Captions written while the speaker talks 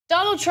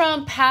Donald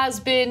Trump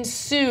has been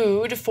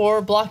sued for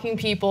blocking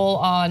people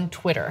on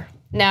Twitter.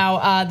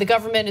 Now, the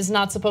government is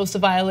not supposed to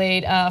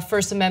violate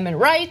First Amendment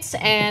rights,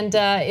 and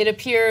it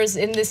appears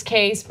in this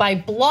case by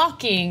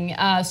blocking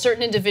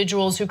certain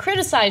individuals who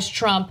criticize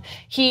Trump,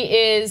 he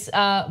is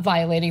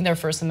violating their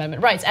First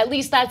Amendment rights. At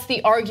least that's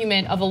the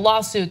argument of a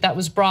lawsuit that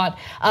was brought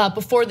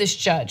before this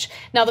judge.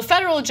 Now, the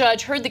federal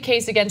judge heard the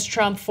case against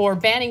Trump for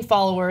banning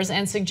followers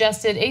and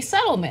suggested a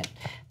settlement.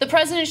 The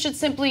president should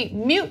simply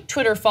mute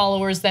Twitter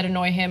followers that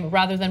annoy him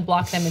rather than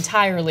block them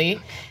entirely.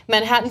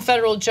 Manhattan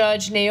federal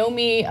judge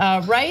Naomi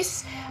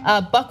Rice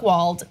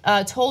Buchwald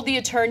told the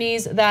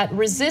attorneys that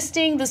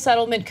resisting the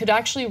settlement could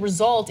actually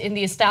result in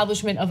the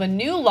establishment of a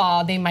new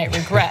law they might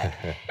regret.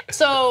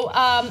 So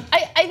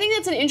I think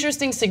that's an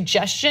interesting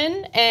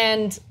suggestion.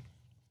 And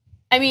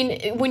I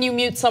mean, when you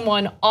mute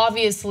someone,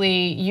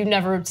 obviously you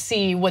never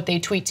see what they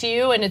tweet to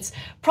you, and it's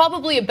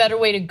probably a better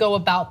way to go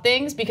about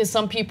things because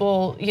some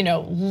people,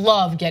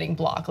 love getting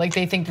blocked. Like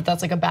they think that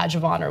that's like a badge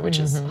of honor, which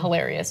is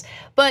hilarious.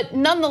 But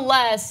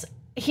nonetheless,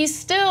 he's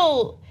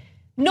still,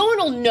 no one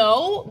will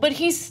know, but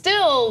he's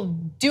still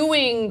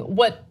doing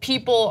what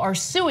people are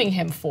suing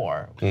him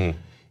for.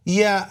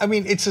 Yeah, I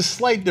mean, it's a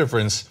slight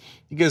difference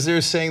because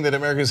they're saying that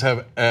Americans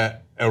have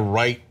a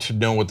right to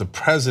know what the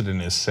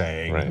president is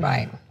saying.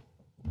 Right.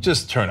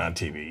 Just turn on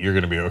TV, you're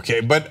gonna be okay.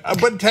 But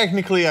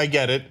technically I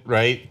get it,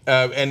 right?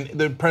 And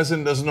the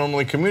president doesn't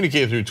normally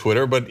communicate through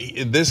Twitter, but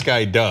this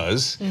guy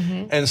does.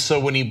 And so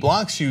when he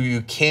blocks you,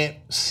 you can't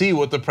see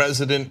what the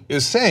president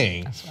is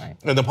saying. That's right.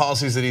 And the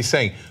policies that he's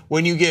saying.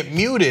 When you get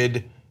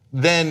muted,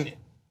 then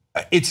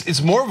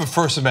it's more of a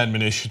First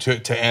Amendment issue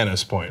to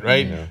Anna's point,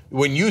 right?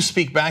 When you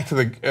speak back to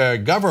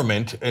the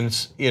government and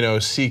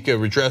seek a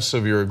redress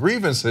of your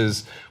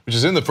grievances, which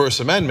is in the First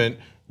Amendment,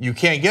 you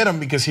can't get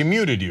them because he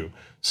muted you.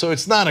 So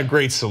it's not a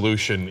great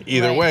solution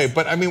either way.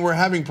 But I mean, we're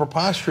having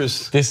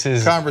preposterous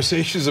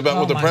conversations about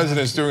what the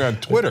president's doing on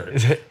Twitter.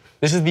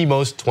 This is the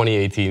most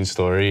 2018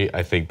 story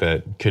I think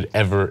that could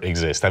ever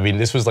exist. I mean,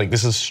 this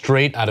is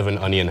straight out of an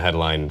Onion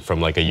headline from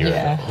like a year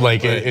ago.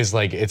 Like it's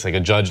like a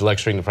judge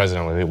lecturing the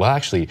president. Like, well,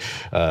 actually,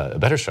 a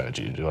better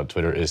strategy to do on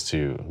Twitter is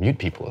to mute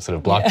people instead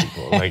of block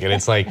people. Like, and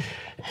it's like,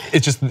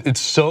 it's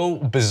so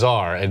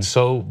bizarre and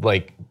so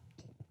like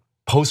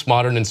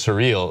postmodern and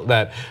surreal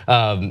that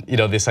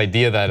this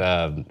idea that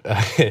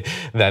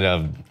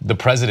the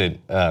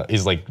president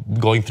is like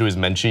going through his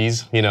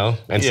menchies,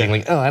 and saying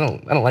like, oh, I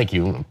don't like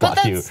you,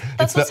 block you.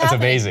 That's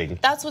amazing.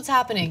 That's what's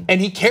happening. And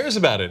he cares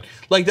about it.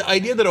 Like the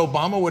idea that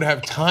Obama would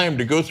have time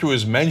to go through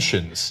his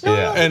mentions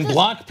and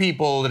block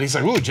people that he's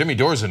like, ooh, Jimmy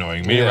Dore's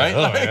annoying me, right?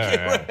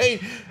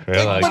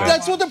 Right. But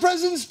that's what the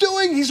president's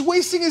doing. He's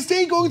wasting his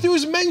day going through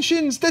his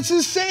mentions. That's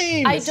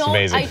insane. I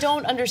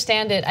don't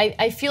understand it.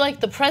 I feel like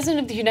the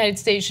president of the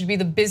United States should be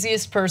the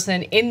busiest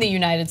person in the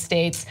United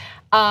States.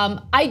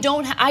 I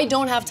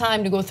don't have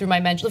time to go through my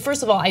mentions.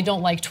 First of all, I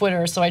don't like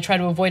Twitter, so I try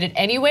to avoid it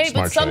anyway.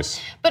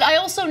 But I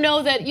also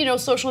know that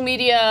social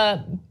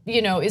media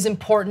is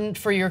important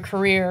for your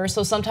career.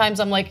 So sometimes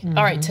I'm like,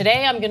 all right,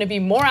 today I'm going to be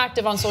more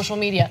active on social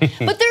media.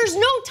 But there's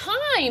no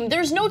time.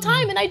 There's no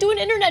time, and I do an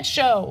internet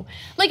show.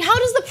 Like, how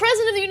does the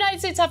president of the United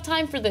States have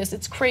time for this?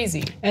 It's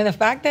crazy. And the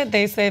fact that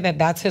they say that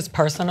that's his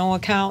personal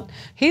account,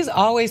 he's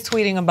always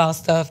tweeting about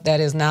stuff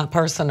that is not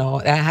personal.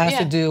 That has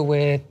to do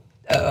with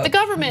the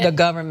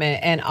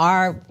government and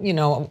our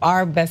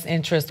best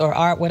interest or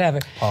our whatever.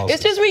 Policies.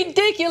 It's just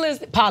ridiculous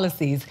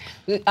policies.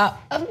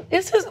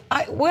 It's just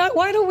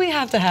why do we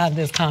have to have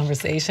this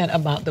conversation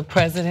about the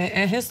president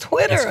and his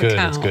Twitter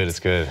account? It's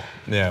good.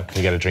 Yeah,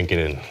 you got to drink it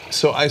in.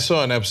 So I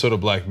saw an episode of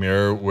Black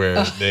Mirror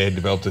where they had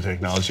developed a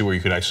technology where you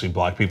could actually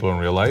block people in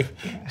real life.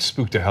 It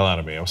spooked the hell out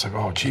of me. I was like,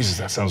 oh Jesus,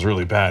 that sounds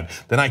really bad.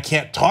 Then I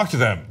can't talk to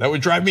them. That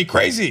would drive me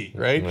crazy,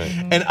 right?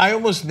 And I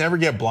almost never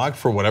get blocked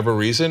for whatever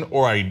reason,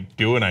 or I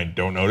do and I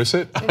don't notice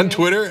it on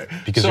Twitter.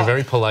 Because you're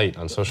very polite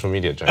on social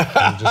media, Jack.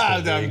 You're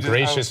just a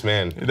gracious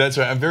man. That's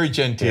right, I'm very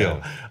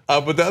genteel.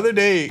 But the other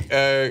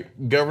day,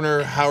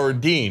 Governor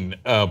Howard Dean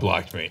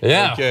blocked me.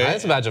 Yeah,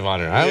 that's a badge of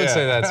honor. I would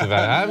say that's a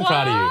badge. I'm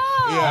proud of you.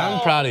 Yeah, I'm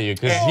proud of you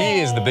because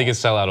he is the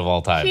biggest sellout of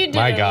all time.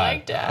 My God.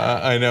 Like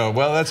that. I know.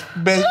 Well, that's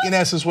in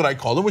essence what I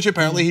called him, which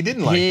apparently he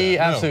didn't like. He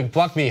absolutely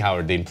block me,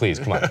 Howard Dean. Please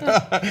come on.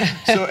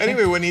 So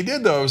anyway, when he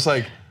did though, I was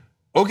like,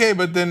 okay,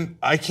 but then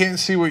I can't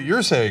see what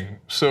you're saying.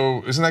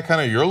 So isn't that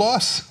kind of your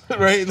loss,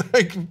 right?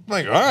 Like,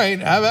 all right,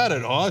 have at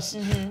it, Oz.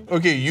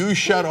 Okay, you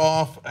shut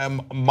off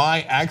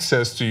my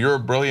access to your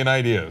brilliant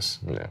ideas.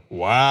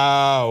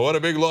 Wow, what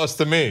a big loss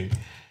to me.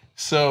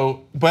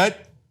 So,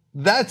 but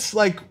that's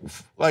like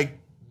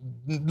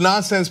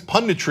nonsense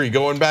punditry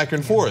going back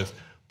and forth.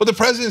 But the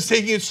president's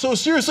taking it so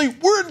seriously,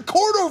 we're in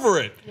court over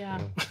it.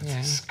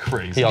 It's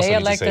crazy. They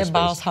elected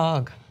Boss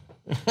Hogg.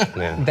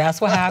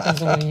 That's what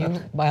happens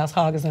when Boss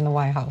Hogg is in the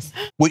White House.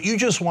 What you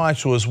just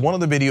watched was one of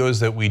the videos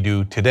that we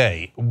do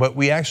today, but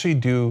we actually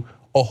do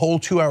a whole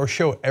 2-hour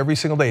show every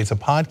single day. It's a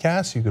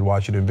podcast. You could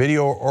watch it in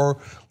video or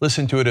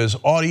listen to it as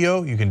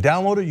audio. You can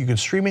download it, you can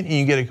stream it, and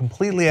you get it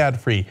completely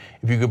ad-free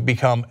if you could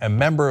become a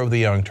member of the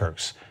Young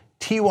Turks.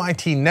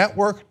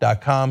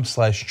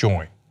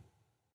 TYTnetwork.com/join.